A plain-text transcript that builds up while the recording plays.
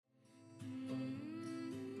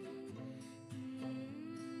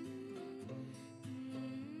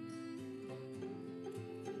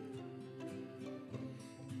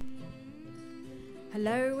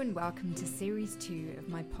Hello and welcome to Series 2 of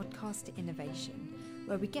my podcast Innovation,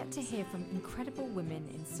 where we get to hear from incredible women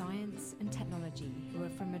in science and technology who are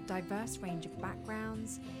from a diverse range of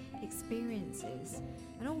backgrounds, experiences,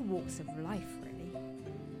 and all walks of life, really.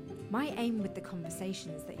 My aim with the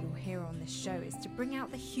conversations that you'll hear on this show is to bring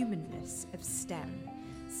out the humanness of STEM,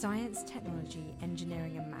 science, technology,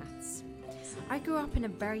 engineering and maths. I grew up in a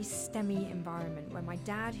very STEMmy environment where my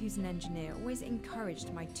dad, who's an engineer, always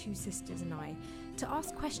encouraged my two sisters and I to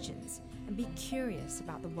ask questions and be curious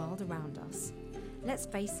about the world around us. Let's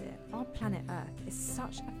face it, our planet Earth is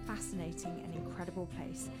such a fascinating and incredible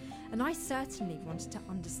place, and I certainly wanted to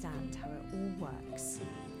understand how it all works.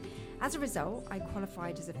 As a result, I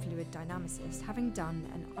qualified as a fluid dynamicist, having done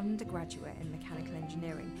an undergraduate in mechanical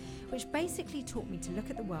engineering, which basically taught me to look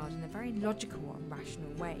at the world in a very logical and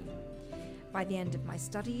rational way. By the end of my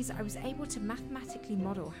studies, I was able to mathematically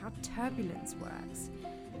model how turbulence works.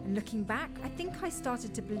 And looking back, I think I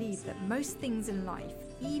started to believe that most things in life,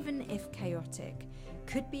 even if chaotic,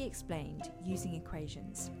 could be explained using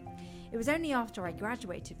equations. It was only after I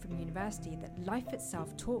graduated from university that life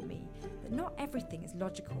itself taught me that not everything is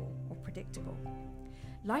logical or predictable.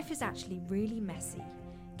 Life is actually really messy,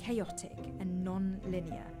 chaotic, and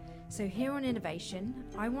non-linear. So here on Innovation,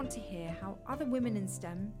 I want to hear how other women in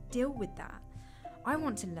STEM deal with that. I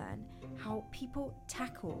want to learn how people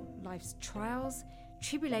tackle life's trials,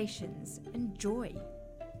 tribulations, and joy.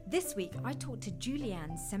 This week, I talked to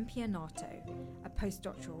Julianne Sempianato, a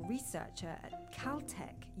postdoctoral researcher at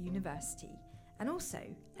Caltech University, and also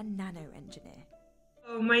a nano engineer.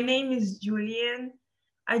 My name is Julianne.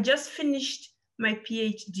 I just finished my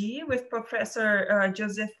PhD with Professor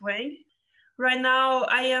Joseph Wang. Right now,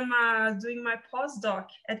 I am doing my postdoc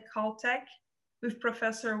at Caltech with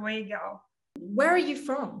Professor Wei Gao. Where are you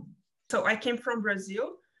from? So I came from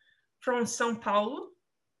Brazil, from São Paulo,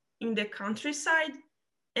 in the countryside.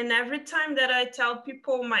 And every time that I tell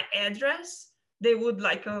people my address, they would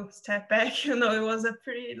step back. It was a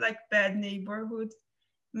pretty bad neighborhood.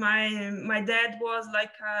 My dad was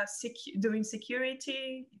doing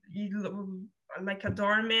security, like a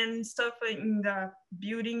doorman and stuff in the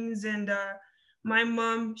buildings, and my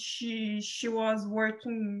mom, she was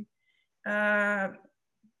working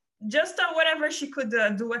just whatever she could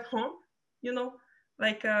do at home,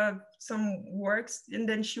 some works, and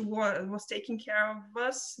then she was taking care of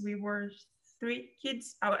us. We were 3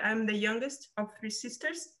 kids. I'm the youngest of 3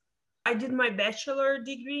 sisters. I did my bachelor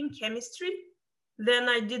degree in chemistry. Then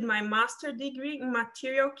I did my master degree in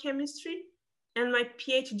material chemistry and my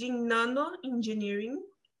PhD in nano engineering.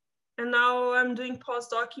 And now I'm doing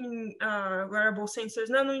postdoc in wearable sensors,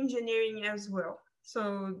 nano engineering as well.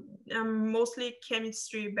 So I'm mostly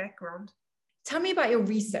chemistry background. Tell me about your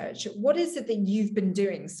research. What is it that you've been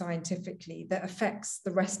doing scientifically that affects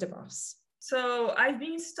the rest of us? So I've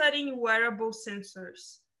been studying wearable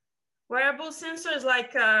sensors. Wearable sensors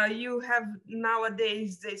you have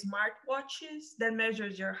nowadays the smartwatches that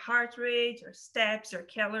measures your heart rate, your steps, your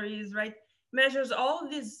calories, right? Measures all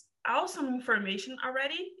this awesome information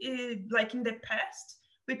already. In the past,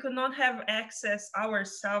 we could not have access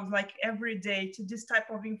ourselves every day to this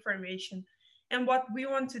type of information. And what we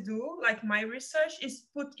want to do, my research, is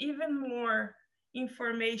put even more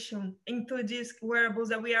information into these wearables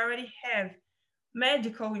that we already have.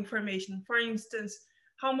 Medical information, for instance,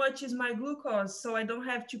 how much is my glucose? So I don't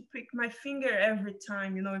have to prick my finger every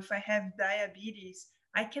time. If I have diabetes,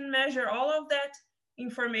 I can measure all of that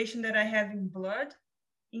information that I have in blood,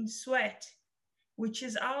 in sweat, which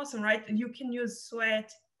is awesome, right? You can use sweat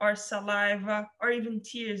or saliva or even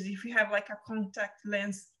tears if you have a contact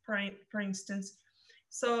lens, for instance.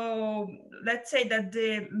 So let's say that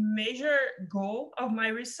the major goal of my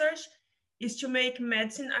research is to make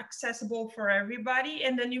medicine accessible for everybody,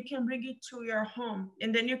 and then you can bring it to your home,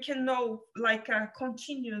 and then you can know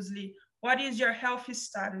continuously what is your health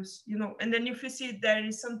status, and then if you see there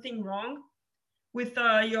is something wrong with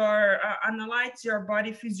your analytes, your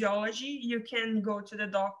body physiology, you can go to the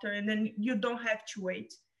doctor, and then you don't have to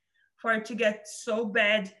wait for it to get so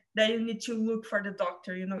bad that you need to look for the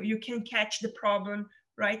doctor. You can catch the problem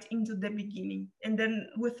right into the beginning, and then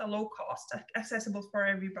with a low cost, accessible for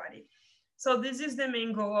everybody. So this is the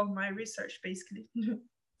main goal of my research, basically.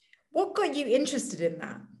 What got you interested in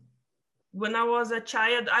that? When I was a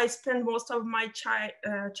child, I spent most of my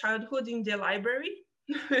childhood in the library.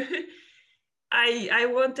 I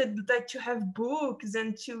wanted to have books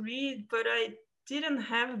and to read, but I didn't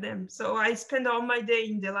have them. So I spent all my day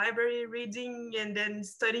in the library reading and then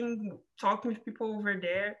studying, talking with people over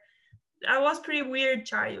there. I was pretty weird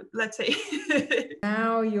child, let's say.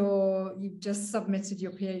 Now you've just submitted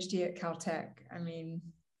your PhD at Caltech. I mean,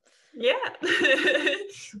 Yeah.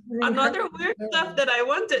 Another weird stuff that I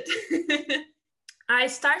wanted. I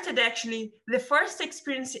started actually, the first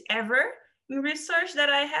experience ever in research that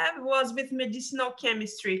I have was with medicinal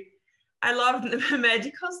chemistry. I love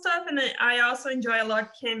medical stuff, and I also enjoy a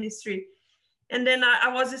lot chemistry. And then I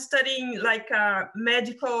was studying like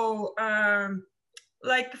medical,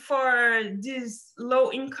 like for this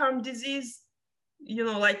low income disease, you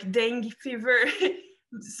know, like dengue fever,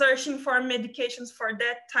 searching for medications for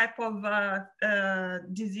that type of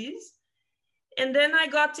disease. And then I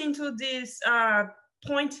got into this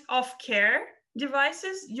point of care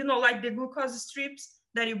devices, you know, like the glucose strips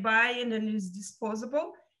that you buy and then is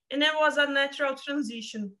disposable. And it was a natural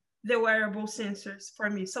transition, the wearable sensors for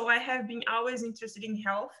me. So I have been always interested in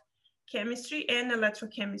health, chemistry, and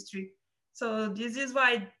electrochemistry. So this is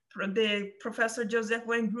why the Professor Joseph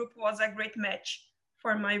Wayne group was a great match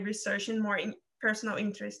for my research and more personal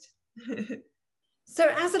interest. So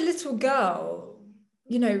as a little girl,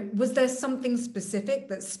 you know, was there something specific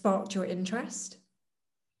that sparked your interest?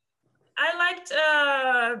 I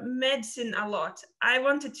liked medicine a lot. I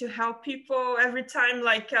wanted to help people every time,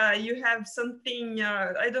 like you have something,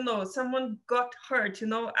 I don't know, someone got hurt, you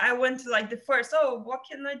know, I went to like the first, oh, what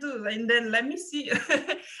can I do? And then let me see,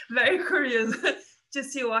 very curious to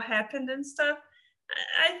see what happened and stuff.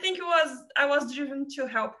 I think I was driven to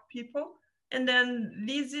help people. And then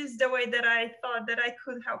this is the way that I thought that I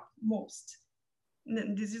could help most.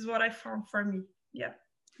 And this is what I found for me. Yeah.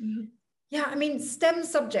 Mm-hmm. Yeah, I mean, STEM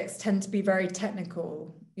subjects tend to be very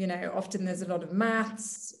technical. You know, often there's a lot of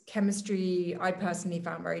maths, chemistry, I personally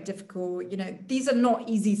found very difficult. You know, these are not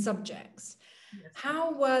easy subjects. Yes.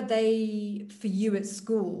 How were they for you at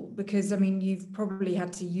school? Because, I mean, you've probably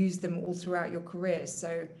had to use them all throughout your career.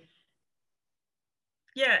 So,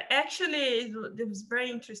 yeah, actually, it was a very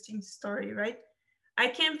interesting story, right? I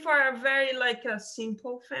came from a very like a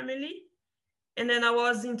simple family. And then I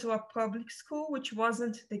was into a public school, which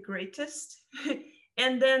wasn't the greatest.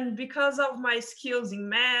 And then because of my skills in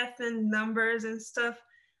math and numbers and stuff,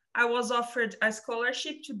 I was offered a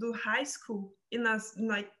scholarship to do high school in a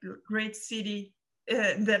like great city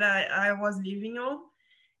that I was living on.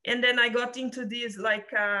 And then I got into these like,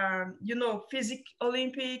 you know, physics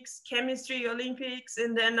Olympics, chemistry Olympics.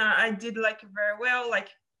 And then I did like very well, like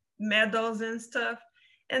medals and stuff.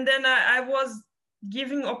 And then I was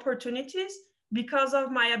giving opportunities because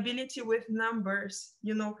of my ability with numbers,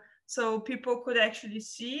 you know, so people could actually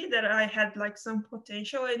see that I had like some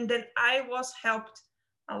potential, and then I was helped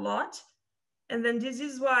a lot. And then this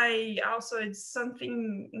is why also it's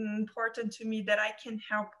something important to me that I can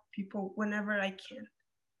help people whenever I can.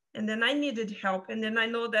 And then I needed help, and then I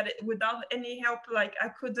know that without any help, like I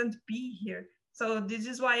couldn't be here. So this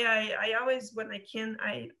is why I always, when I can,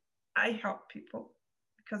 I help people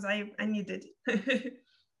because I needed it.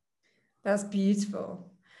 That's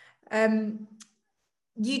beautiful.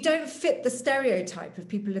 You don't fit the stereotype of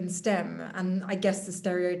people in STEM. And I guess the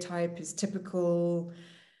stereotype is typical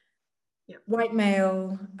white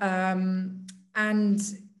male. And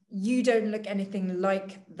you don't look anything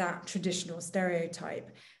like that traditional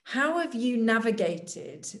stereotype. How have you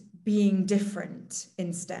navigated being different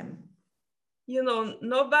in STEM? You know,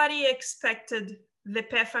 nobody expected the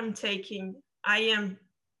path I'm taking. I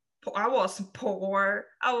was poor,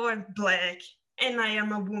 I was Black, and I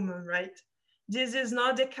am a woman, right? This is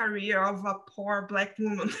not the career of a poor Black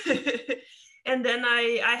woman. And then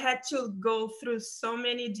I had to go through so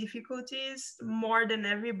many difficulties, more than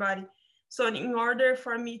everybody. So in order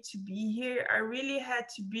for me to be here, I really had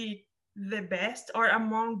to be the best or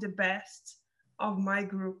among the best of my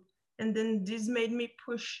group. And then this made me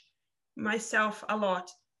push myself a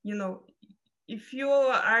lot. You know, if you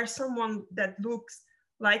are someone that looks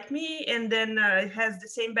like me and then has the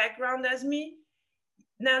same background as me,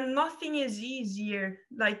 then nothing is easier.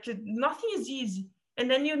 Like nothing is easy. And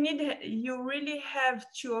then you really have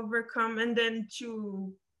to overcome and then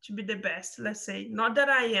to be the best, let's say. Not that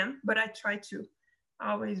I am, but I try to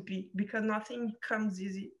always be, because nothing comes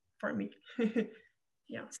easy for me.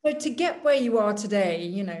 Yeah. So to get where you are today,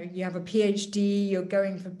 you know, you have a PhD, you're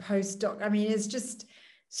going for postdoc. I mean, it's just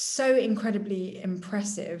so incredibly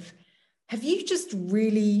impressive. Have you just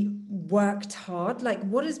really worked hard? Like,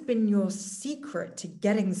 what has been your secret to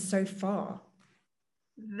getting so far?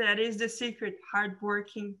 That is the secret,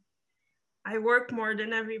 hardworking. I work more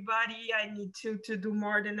than everybody. I need to do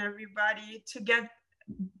more than everybody to get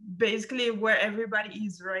basically where everybody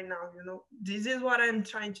is right now. You know, this is what I'm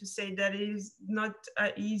trying to say, that is not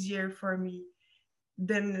easier for me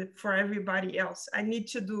than for everybody else. I need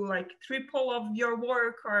to do like triple of your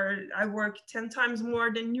work, or I work 10 times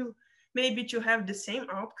more than you, maybe to have the same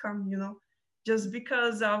outcome, you know. just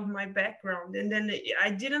because of my background. And then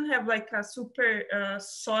I didn't have like a super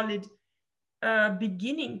solid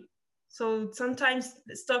beginning. So sometimes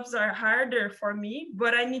stuffs are harder for me,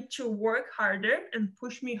 but I need to work harder and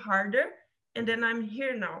push me harder. And then I'm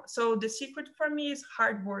here now. So the secret for me is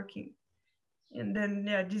hard working. And then,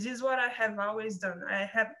 yeah, this is what I have always done.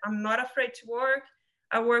 I'm not afraid to work.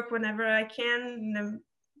 I work whenever I can,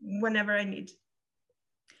 whenever I need.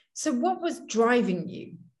 So what was driving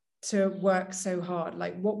you to work so hard?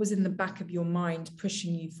 Like, what was in the back of your mind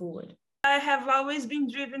pushing you forward? I have always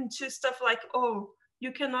been driven to stuff like, oh,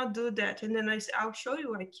 you cannot do that. And then I say, I'll show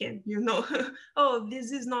you I can, you know. Oh,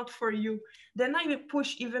 this is not for you. Then I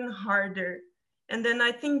push even harder. And then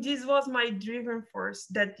I think this was my driven force,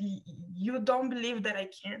 that you don't believe that I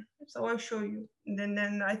can. So I'll show you. And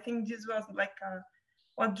then I think this was like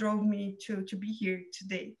what drove me to be here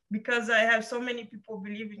today, because I have so many people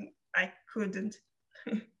believing I couldn't.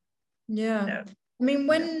 Yeah. I mean,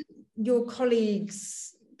 when your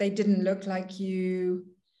colleagues, they didn't look like you,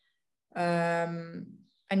 and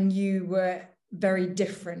you were very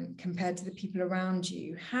different compared to the people around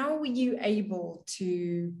you, how were you able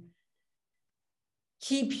to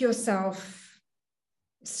keep yourself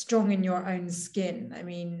strong in your own skin? I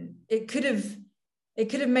mean, it could have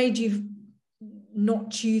made you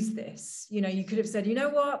not choose this. You know, you could have said, you know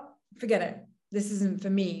what, forget it, this isn't for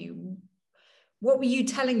me. What were you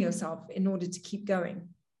telling yourself in order to keep going?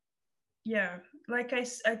 Yeah, like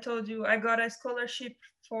I told you, I got a scholarship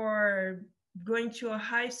for going to a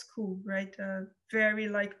high school, right? A very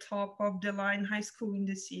like top of the line high school in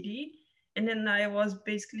the city. And then I was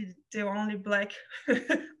basically the only Black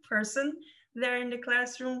person there in the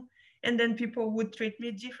classroom. And then people would treat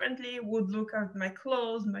me differently, would look at my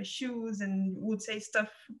clothes, my shoes, and would say stuff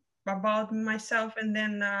about myself. And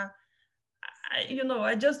then,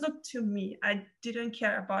 I just looked to me. I didn't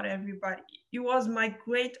care about everybody. It was my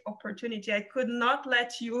great opportunity. I could not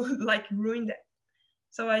let you like ruin that.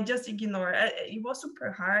 So I just ignored. It was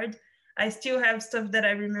super hard. I still have stuff that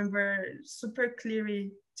I remember super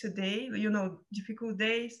clearly today, difficult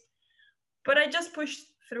days. But I just pushed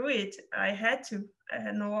through it. I had to. I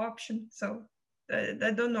had no option. So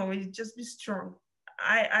I don't know. It's just be strong.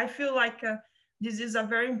 I feel like this is a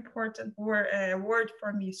very important word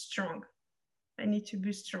for me, strong. I need to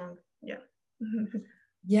be strong. Yeah.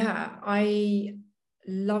 Yeah, I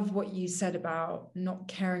love what you said about not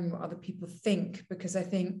caring what other people think, because I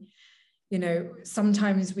think,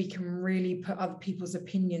 sometimes we can really put other people's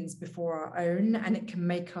opinions before our own, and it can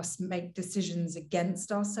make us make decisions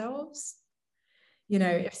against ourselves.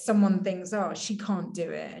 If someone thinks, oh, she can't do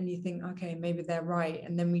it, and you think, okay, maybe they're right,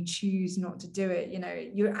 and then we choose not to do it,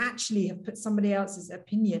 you actually have put somebody else's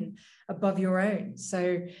opinion above your own.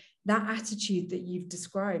 So that attitude that you've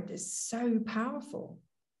described is so powerful.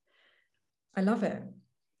 I love it.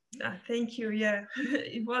 Thank you. Yeah,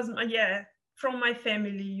 it was, from my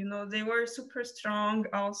family, they were super strong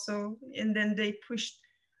also. And then they pushed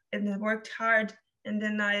and they worked hard. And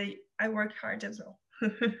then I worked hard as well.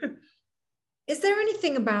 Is there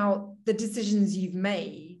anything about the decisions you've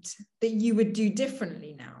made that you would do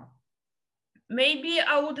differently now? Maybe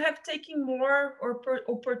I would have taken more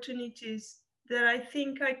opportunities that I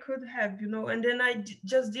think I could have, and then I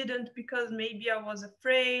just didn't, because maybe I was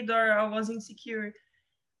afraid or I was insecure.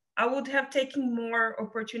 I would have taken more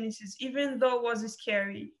opportunities, even though it was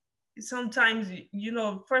scary. Sometimes,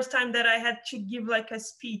 first time that I had to give like a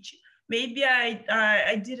speech, maybe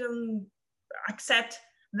I didn't accept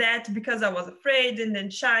that because I was afraid and then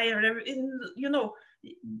shy or whatever. It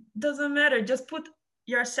doesn't matter. Just put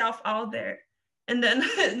yourself out there, and then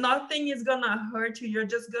nothing is gonna hurt you. You're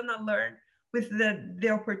just gonna learn with the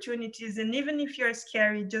opportunities. And even if you're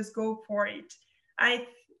scary, just go for it. I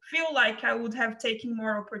feel like I would have taken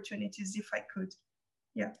more opportunities if I could.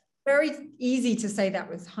 Yeah. Very easy to say that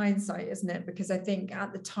with hindsight, isn't it? Because I think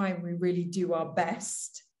at the time we really do our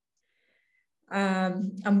best.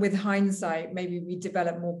 And with hindsight, maybe we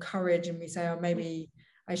develop more courage and we say, oh, maybe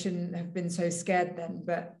I shouldn't have been so scared then.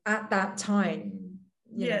 But at that time,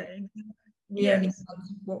 we only had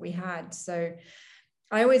what we had. So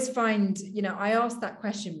I always find, I ask that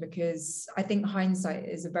question because I think hindsight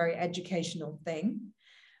is a very educational thing,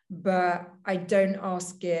 but I don't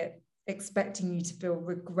ask it expecting you to feel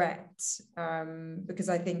regret, because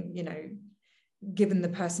I think, given the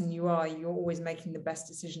person you are, you're always making the best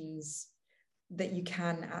decisions that you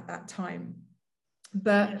can at that time.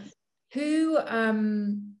 But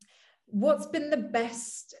what's been the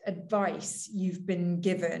best advice you've been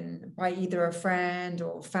given by either a friend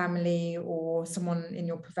or family or someone in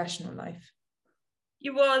your professional life?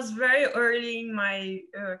 It was very early in my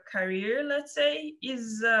career, let's say,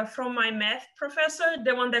 is from my math professor,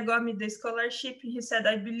 the one that got me the scholarship. He said,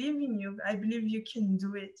 I believe in you. I believe you can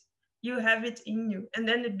do it. You have it in you. And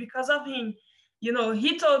then because of him, you know,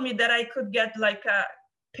 he told me that I could get like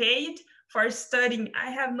paid for studying. I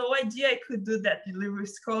have no idea I could do that with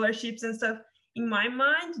scholarships and stuff. In my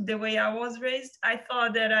mind, the way I was raised, I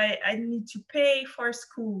thought that I need to pay for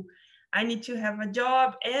school. I need to have a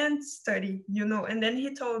job and study, you know. And then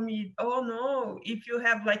he told me, oh no, if you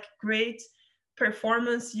have like great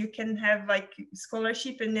performance, you can have like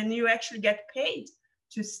scholarship and then you actually get paid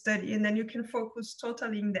to study and then you can focus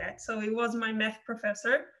totally in that. So it was my math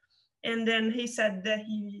professor. And then he said that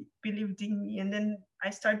he believed in me. And then I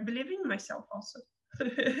started believing in myself also.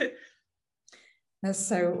 That's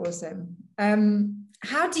so awesome.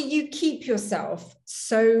 How do you keep yourself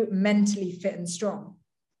so mentally fit and strong?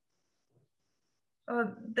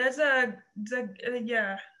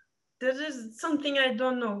 Yeah, there is something I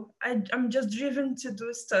don't know. I'm just driven to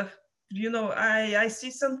do stuff. You know, I see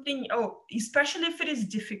something, oh, especially if it is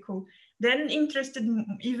difficult, then interested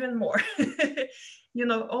even more. You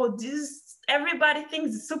know, oh, this, everybody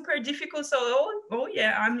thinks it's super difficult. So, oh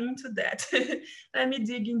yeah, I'm into that. Let me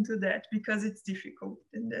dig into that because it's difficult.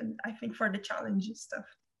 And then I think for the challenging stuff.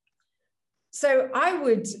 So I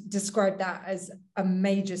would describe that as a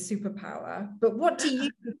major superpower, but what do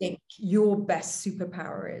you think your best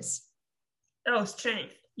superpower is? Oh,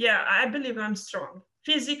 strength. Yeah, I believe I'm strong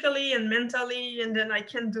physically and mentally, and then I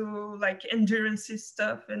can do like endurance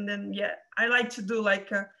stuff. And then, yeah, I like to do like,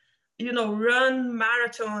 you know, run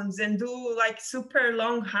marathons and do like super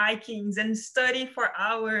long hikings and study for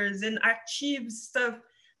hours and achieve stuff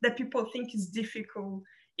that people think is difficult,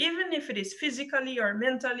 even if it is physically or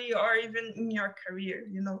mentally or even in your career.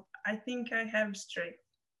 You know, I think I have strength.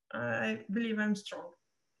 I believe I'm strong.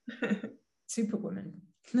 Superwoman.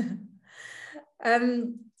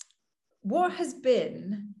 What has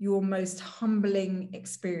been your most humbling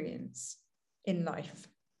experience in life?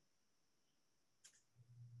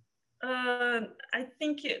 I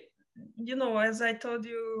think, you know, as I told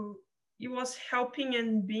you, it was helping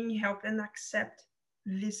and being helped and accept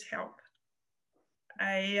this help.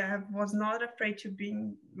 I was not afraid to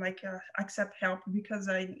being like accept help because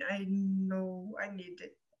I know I needed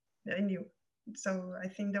it. I knew. So I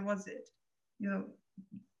think that was it. You know,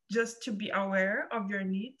 just to be aware of your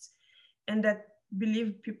needs and that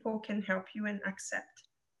believe people can help you and accept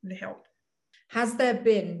the help. Has there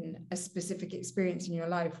been a specific experience in your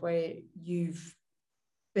life where you've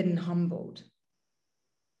been humbled?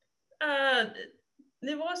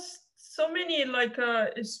 There was so many like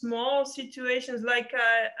small situations, like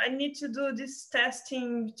I need to do this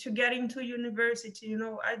testing to get into university. You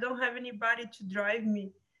know, I don't have anybody to drive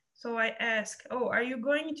me. So I ask, oh, are you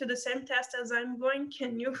going to the same test as I'm going?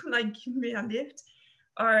 Can you like give me a lift?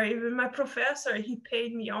 Or even my professor, he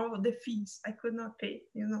paid me all the fees. I could not pay,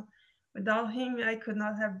 you know. Without him, I could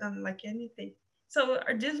not have done like anything. So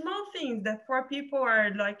are these small things that for people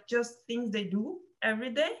are like just things they do every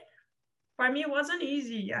day. For me, it wasn't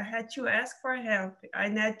easy. I had to ask for help. I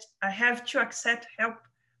have to accept help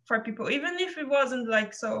for people, even if it wasn't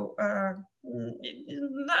like so. I'm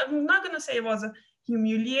not gonna say it was a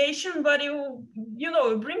humiliation, but it, you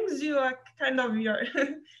know, it brings you a kind of your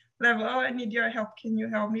level. Oh, I need your help. Can you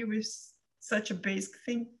help me with such a basic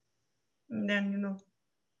thing? And then, you know.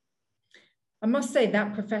 I must say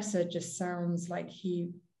that professor just sounds like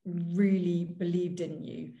he really believed in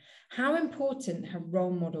you. How important have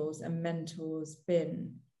role models and mentors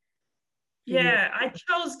been? Yeah, I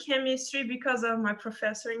chose chemistry because of my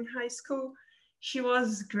professor in high school. She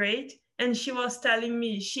was great. And she was telling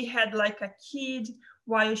me she had like a kid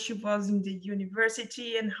while she was in the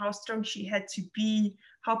university and how strong she had to be,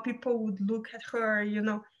 how people would look at her, you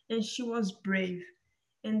know, and she was brave.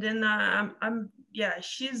 And then yeah,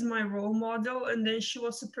 she's my role model. And then she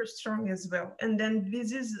was super strong as well. And then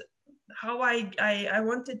this is how I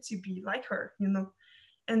wanted to be like her, you know.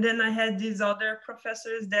 And then I had these other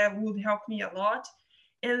professors that would help me a lot.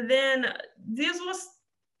 And then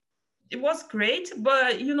it was great,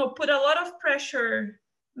 but you know, put a lot of pressure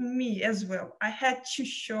on me as well. I had to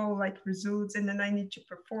show like results and then I need to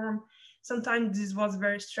perform. Sometimes this was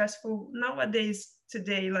very stressful. Nowadays,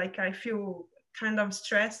 today, like I feel kind of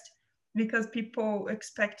stressed because people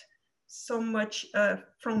expect so much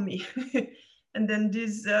from me. And then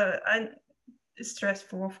this is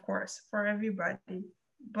stressful, of course, for everybody.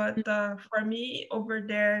 But for me, over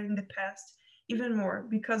there in the past, even more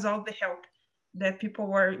because of the help that people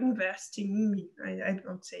were investing in me. I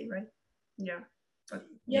would say, right? Yeah. But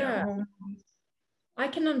yeah, I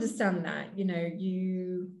can understand that. You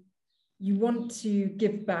know, you want to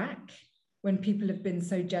give back when people have been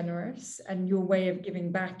so generous, and your way of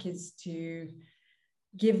giving back is to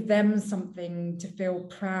give them something to feel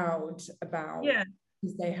proud about. Yeah,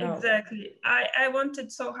 because they help. exactly. I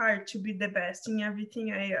wanted so hard to be the best in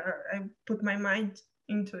everything. I put my mind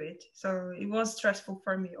into it. So it was stressful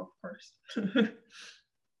for me, of course.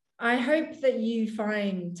 I hope that you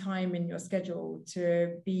find time in your schedule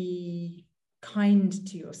to be kind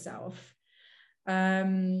to yourself.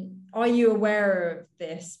 Are you aware of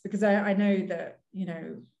this? Because I know that, you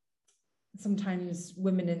know, sometimes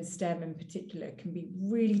women in STEM in particular can be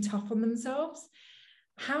really tough on themselves.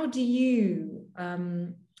 How do you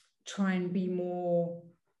try and be more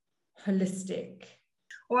holistic?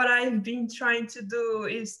 What I've been trying to do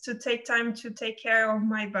is to take time to take care of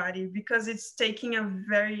my body, because it's taking a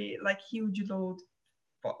very huge load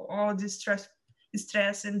for all this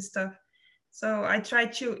stress and stuff. So I try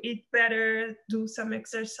to eat better, do some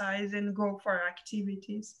exercise, and go for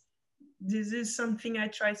activities. This is something I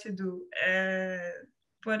try to do,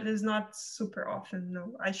 but it's not super often.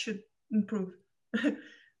 No, I should improve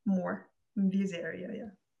more in this area.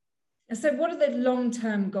 Yeah. And so, what are the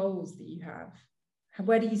long-term goals that you have?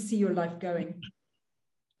 Where do you see your life going?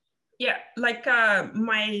 Yeah, my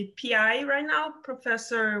PI right now,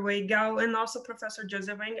 Professor Wei Gao, and also Professor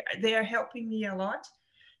Joseph Wang, they are helping me a lot.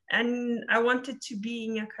 And I wanted to be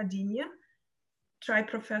in academia, try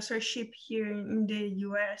professorship here in the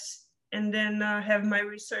US, and then have my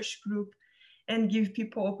research group and give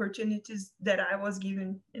people opportunities that I was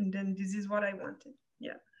given. And then this is what I wanted.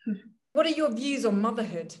 Yeah. What are your views on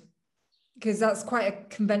motherhood? Because that's quite a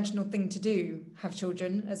conventional thing to do, have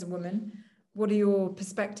children as a woman. What are your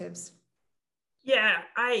perspectives? Yeah,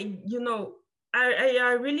 I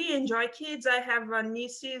really enjoy kids. I have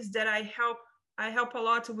nieces that I help a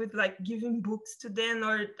lot with, giving books to them,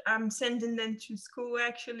 or I'm sending them to school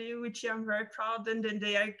actually, which I'm very proud, and then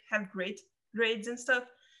they have great grades and stuff.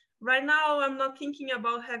 Right now, I'm not thinking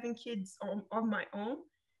about having kids on my own,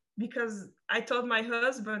 because I told my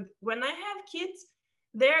husband, when I have kids,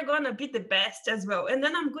 they're gonna be the best as well, and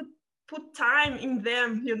then I'm good put time in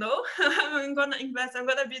them, I'm gonna invest. I'm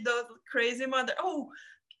gonna be the crazy mother. Oh,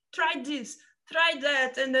 try this, try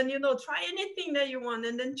that, and then try anything that you want,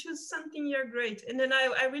 and then choose something you're great. And then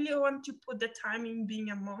I really want to put the time in being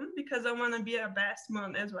a mom, because I want to be a best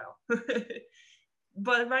mom as well.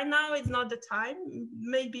 But right now it's not the time,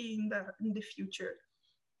 maybe in the future.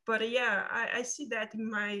 But yeah, I see that in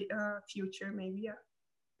my future, maybe. Yeah.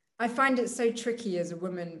 I find it so tricky as a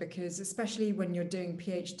woman, because especially when you're doing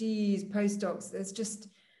PhDs, postdocs, there's just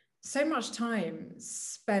so much time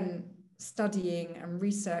spent studying and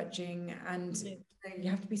researching, and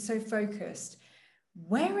you have to be so focused.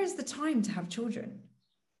 Where is the time to have children?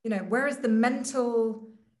 Where is the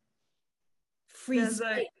mental free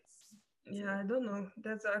space? Yeah, I don't know.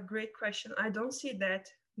 That's a great question. I don't see that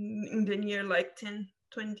in the near 10,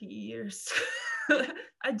 20 years.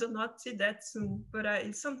 I do not see that soon, but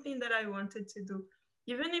it's something that I wanted to do.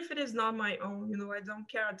 Even if it is not my own, I don't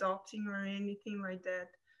care adopting or anything like that,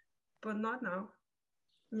 but not now.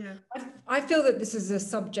 Yeah. I feel that this is a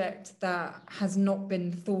subject that has not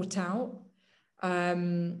been thought out.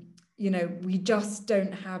 We just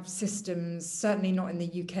don't have systems, certainly not in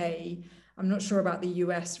the UK. I'm not sure about the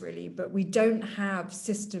US really, but we don't have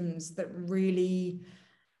systems that really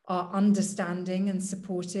are understanding and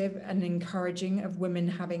supportive and encouraging of women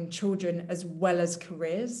having children as well as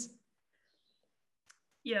careers.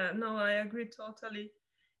 Yeah, no, I agree totally.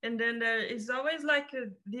 And then there is always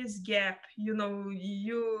this gap, you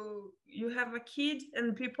have a kid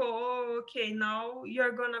and people, oh, okay, now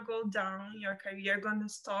you're gonna go down your career, you're gonna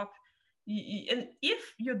stop. And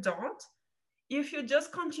if you don't, if you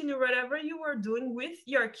just continue whatever you are doing with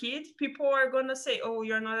your kid, people are gonna say, oh,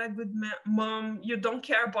 you're not a good mom, you don't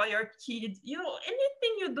care about your kid,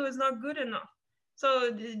 anything you do is not good enough. So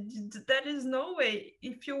that is no way.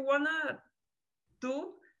 If you wanna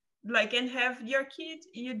do and have your kid,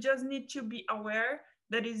 you just need to be aware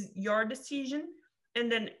that is your decision, and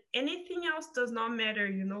then anything else does not matter.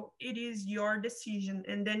 It is your decision,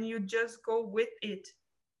 and then you just go with it.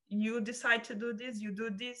 You decide to do this, you do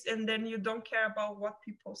this, and then you don't care about what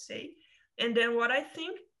people say. And then what I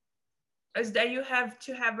think is that you have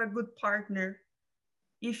to have a good partner.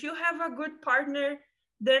 If you have a good partner,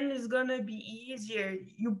 then it's gonna be easier.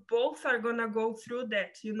 You both are gonna go through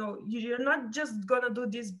that. You're not just gonna do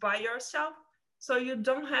this by yourself. So you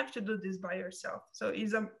don't have to do this by yourself. So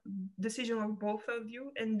it's a decision of both of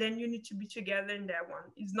you, and then you need to be together in that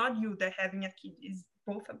one. It's not you that having a kid, it's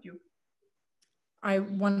both of you. I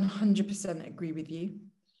 100% agree with you.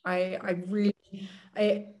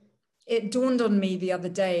 it dawned on me the other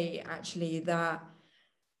day, actually, that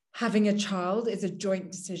having a child is a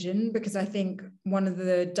joint decision, because I think one of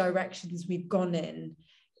the directions we've gone in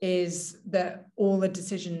is that all the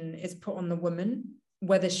decision is put on the woman,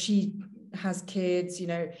 whether she has kids, you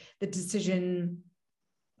know, the decision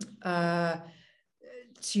to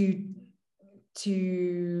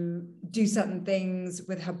do certain things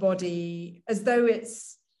with her body, as though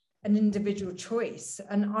it's an individual choice.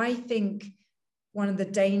 And I think one of the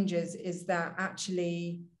dangers is that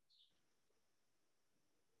actually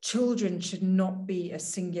children should not be a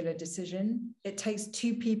singular decision. It takes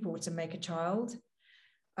two people to make a child,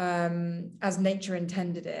 as nature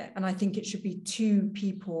intended it. And I think it should be two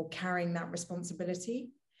people carrying that responsibility.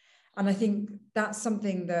 And I think that's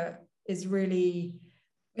something that is really,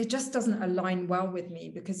 it just doesn't align well with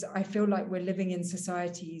me, because I feel like we're living in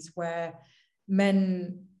societies where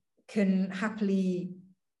men can happily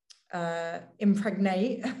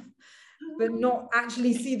impregnate, but not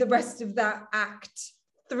actually see the rest of that act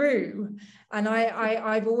through. And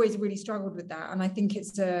I've always really struggled with that. And I think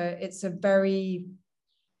it's a very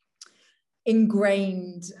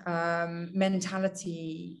ingrained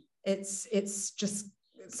mentality. It's just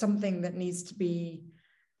something that needs to be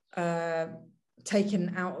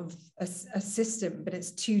taken out of a system, but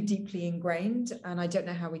it's too deeply ingrained, and I don't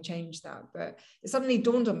know how we change that. But it suddenly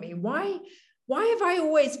dawned on me, why have I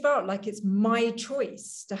always felt like it's my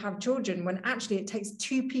choice to have children, when actually it takes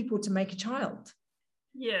two people to make a child?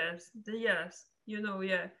 Yes, you know,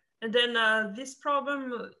 yeah. And then this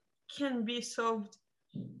problem can be solved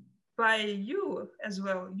by you as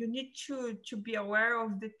well. You need to be aware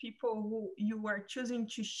of the people who you are choosing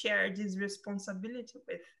to share this responsibility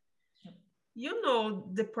with. You know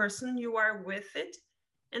the person you are with it,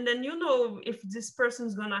 and then you know if this person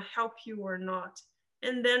is gonna help you or not.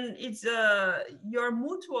 And then it's your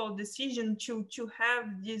mutual decision to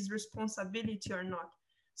have this responsibility or not.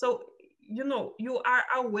 So you know, you are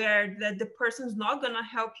aware that the person's not gonna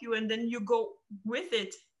help you, and then you go with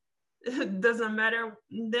it. It doesn't matter.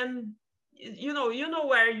 Then you know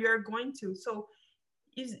where you're going to. So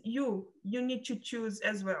is you need to choose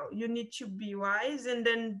as well. You need to be wise, and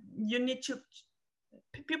then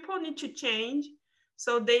people need to change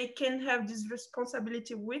so they can have this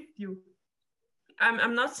responsibility with you.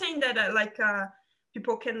 I'm not saying that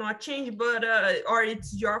people cannot change, but or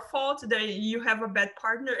it's your fault that you have a bad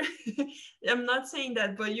partner. I'm not saying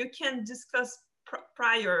that, but you can discuss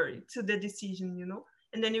prior to the decision, you know,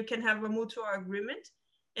 and then you can have a mutual agreement.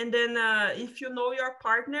 And then if you know your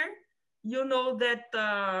partner, you know that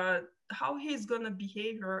how he's gonna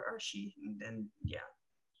behave, or she. And then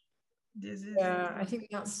this is. Yeah, I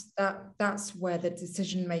think that's where the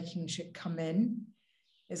decision making should come in.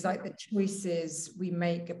 It's like the choices we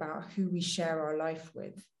make about who we share our life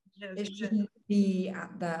with. Yes, it shouldn't be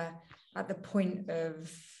at the point of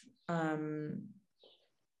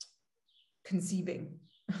conceiving.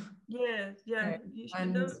 Yes, yeah.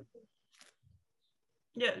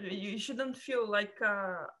 You shouldn't feel like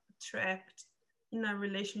trapped in a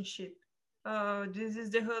relationship. This is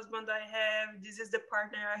the husband I have, this is the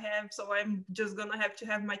partner I have, so I'm just gonna have to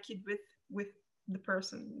have my kid with the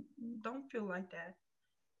person. Don't feel like that.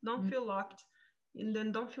 Don't feel locked, and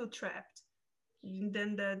then don't feel trapped. And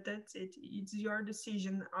then that's it. It's your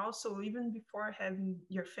decision. Also, even before having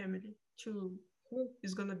your family, to who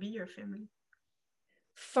is gonna be your family.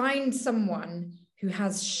 Find someone who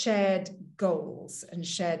has shared goals and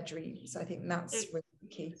shared dreams. I think that's really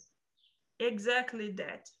key. Exactly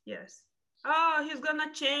that. Yes. Oh, he's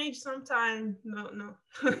gonna change sometime. No.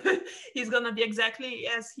 He's gonna be exactly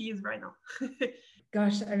as he is right now.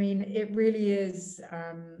 Gosh, I mean, it really is.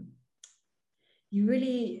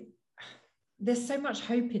 There's so much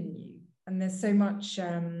hope in you, and there's so much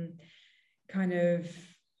kind of,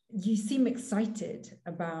 you seem excited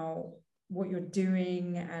about what you're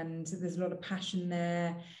doing, and there's a lot of passion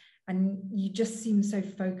there, and you just seem so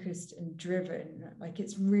focused and driven. Like,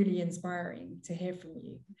 it's really inspiring to hear from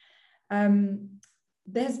you.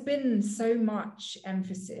 There's been so much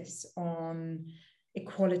emphasis on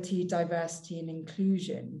equality, diversity, and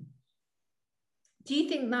inclusion. Do you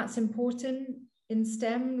think that's important in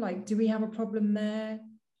STEM? Like, do we have a problem there?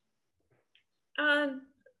 I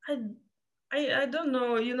don't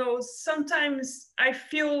know. You know, sometimes I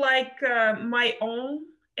feel like my own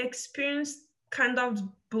experience kind of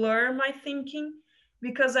blur my thinking,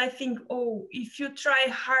 because I think, oh, if you try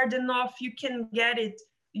hard enough, you can get it.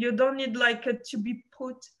 You don't need to be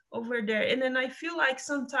put over there. And then I feel like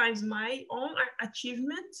sometimes my own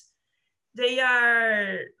achievements, they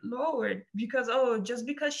are lowered because, oh, just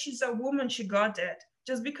because she's a woman, she got that.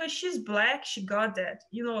 just because she's Black, she got that.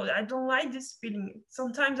 You know, I don't like this feeling.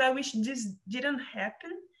 Sometimes I wish this didn't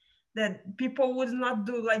happen, that people would not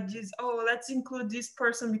do like this. Oh, let's include this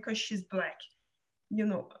person because she's Black. You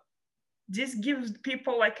know, this gives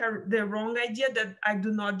people like the wrong idea that I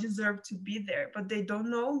do not deserve to be there, but they don't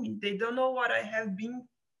know me. They don't know what I have been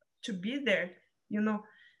to be there. You know,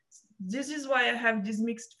 this is why I have these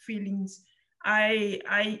mixed feelings. I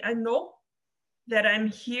know that I'm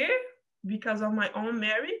here because of my own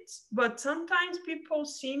merits, but sometimes people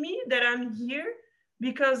see me that I'm here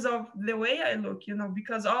because of the way I look, you know,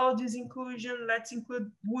 because all this inclusion, let's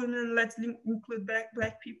include women, let's include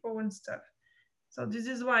black people and stuff. So this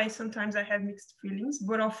is why sometimes I have mixed feelings,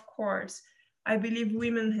 but of course, I believe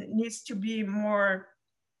women needs to be more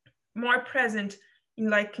present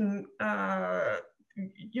in like, you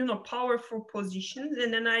know, powerful positions.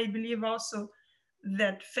 And then I believe also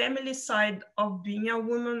that family side of being a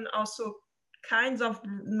woman also kinds of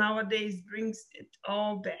nowadays brings it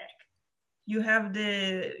all back. You have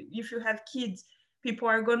if you have kids, people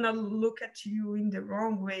are gonna look at you in the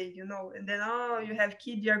wrong way, you know, and then, oh, you have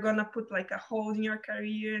kids, you're gonna put like a hole in your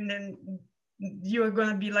career, and then you're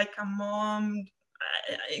gonna be like a mom,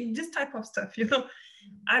 this type of stuff, you know.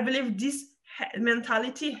 I believe this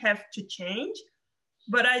mentality have to change,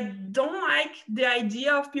 but I don't like the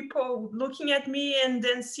idea of people looking at me and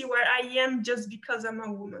then see where I am just because I'm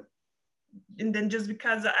a woman, and then just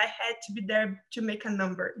because I had to be there to make a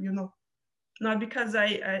number, you know, not because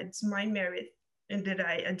it's my merit and that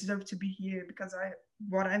I deserve to be here because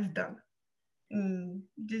what I've done.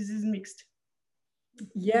 This is mixed.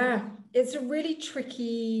 Yeah, it's a really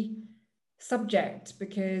tricky subject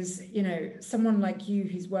because, you know, someone like you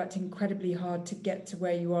who's worked incredibly hard to get to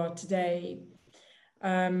where you are today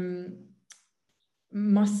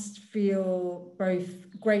must feel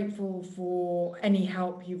both grateful for any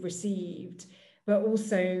help you've received, but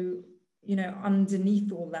also, you know,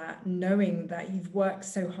 underneath all that, knowing that you've worked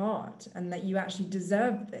so hard and that you actually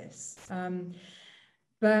deserve this.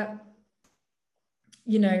 But,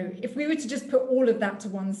 you know, if we were to just put all of that to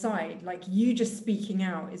one side, like you just speaking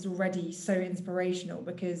out is already so inspirational,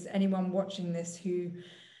 because anyone watching this who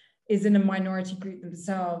is in a minority group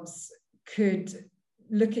themselves could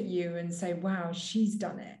look at you and say, wow, she's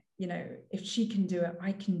done it. You know, if she can do it,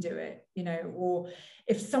 I can do it, you know, or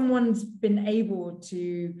if someone's been able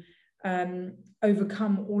to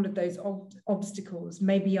overcome all of those obstacles,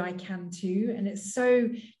 maybe I can too. And it's so,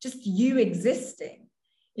 just you existing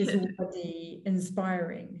is already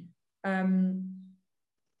inspiring.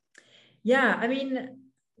 Yeah, I mean,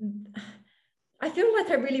 I feel like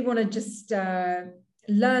I really want to just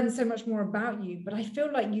learn so much more about you, but I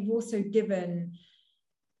feel like you've also given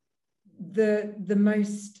the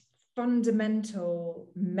most fundamental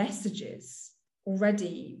messages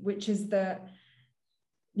already, which is that,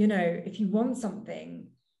 you know, if you want something,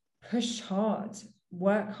 push hard,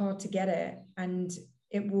 work hard to get it, and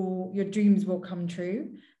your dreams will come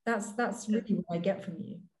true. That's really what I get from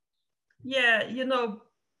you. Yeah, you know,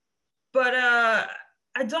 but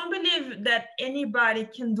I don't believe that anybody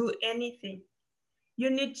can do anything. You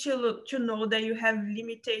need to know that you have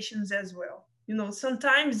limitations as well. You know,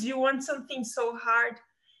 sometimes you want something so hard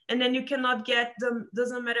and then you cannot get them,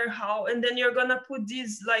 doesn't matter how, and then you're gonna put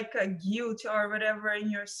this like a guilt or whatever in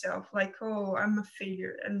yourself, like, oh, I'm a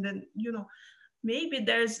failure. And then, you know, maybe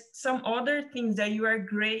there's some other things that you are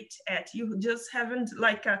great at, you just haven't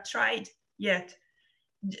like tried yet.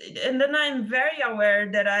 And then I'm very aware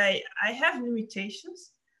that I have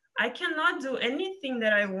limitations. I cannot do anything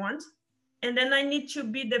that I want, and then I need to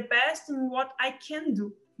be the best in what I can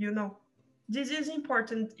do, you know. This is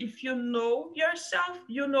important. If you know yourself,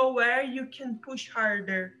 you know where you can push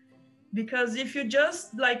harder. Because if you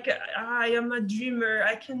just like, I am a dreamer,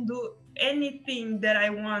 I can do anything that I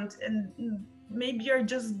want, and maybe you're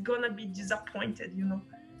just gonna be disappointed, you know.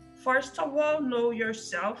 First of all, know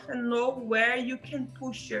yourself and know where you can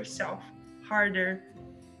push yourself harder.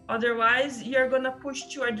 Otherwise, you're gonna push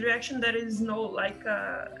to a direction that is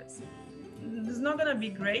it's not gonna be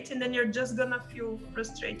great, and then you're just gonna feel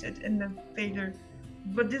frustrated and then failure.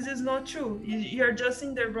 But this is not true. You're just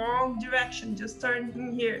in the wrong direction. Just turn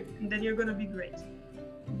in here, and then you're gonna be great.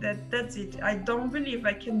 That's it. I don't believe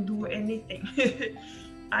I can do anything.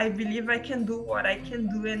 I believe I can do what I can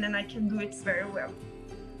do, and then I can do it very well.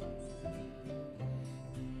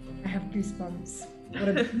 I have goosebumps. What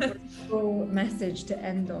a beautiful message to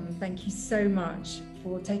end on. Thank you so much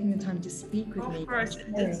for taking the time to speak with me. Of course,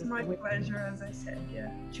 it's my pleasure, as I said, yeah.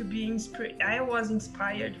 To be inspired. I was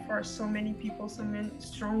inspired for so many people, so many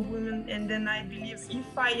strong women, and then I believe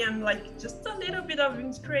if I am like just a little bit of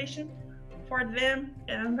inspiration for them,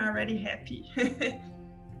 I'm already happy.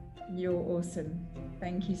 You're awesome.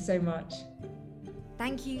 Thank you so much.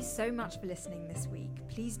 Thank you so much for listening this week.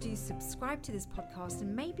 Please do subscribe to this podcast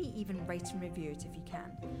and maybe even rate and review it if you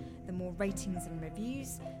can. The more ratings and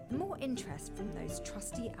reviews, the more interest from those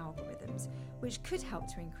trusty algorithms, which could help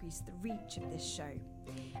to increase the reach of this show.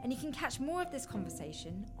 And you can catch more of this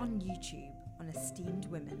conversation on YouTube on Esteemed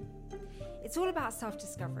Women. It's all about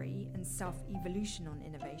self-discovery and self-evolution on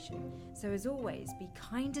innovation. So as always, be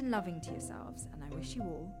kind and loving to yourselves, and I wish you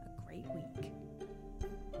all a great week.